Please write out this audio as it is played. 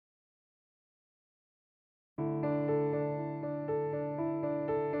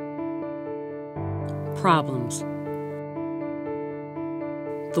problems.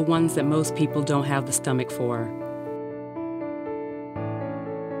 The ones that most people don't have the stomach for.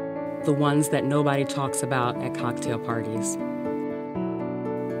 The ones that nobody talks about at cocktail parties.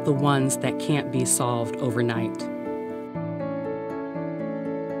 The ones that can't be solved overnight.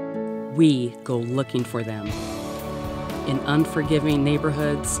 We go looking for them in unforgiving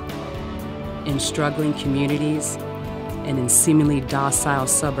neighborhoods, in struggling communities, and in seemingly docile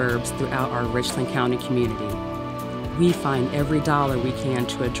suburbs throughout our Richland County community. We find every dollar we can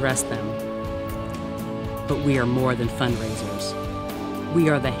to address them. But we are more than fundraisers. We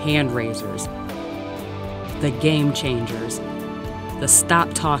are the hand raisers, the game changers, the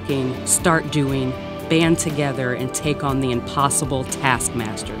stop talking, start doing, band together and take on the impossible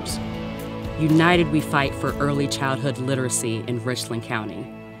taskmasters. United, we fight for early childhood literacy in Richland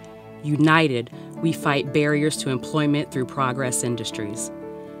County. United, we fight barriers to employment through Progress Industries.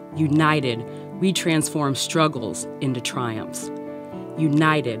 United, we transform struggles into triumphs.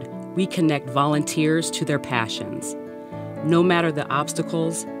 United, we connect volunteers to their passions. No matter the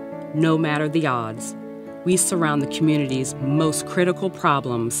obstacles, no matter the odds, we surround the community's most critical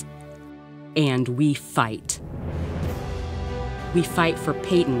problems, and we fight. We fight for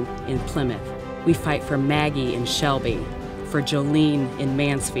Peyton in Plymouth. We fight for Maggie in Shelby, for Jolene in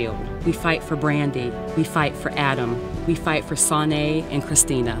Mansfield. We fight for Brandy. We fight for Adam. We fight for Sane and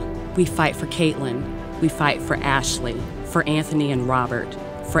Christina. We fight for Caitlin. We fight for Ashley, for Anthony and Robert,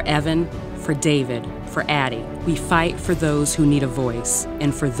 for Evan, for David, for Addie. We fight for those who need a voice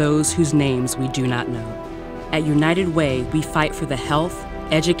and for those whose names we do not know. At United Way, we fight for the health,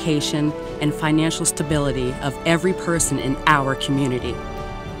 education, and financial stability of every person in our community.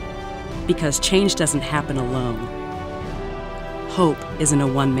 Because change doesn't happen alone. Hope isn't a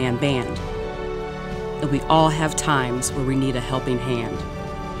one-man band. And we all have times where we need a helping hand.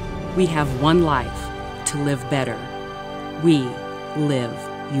 We have one life to live better. We live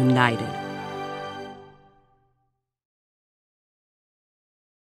united.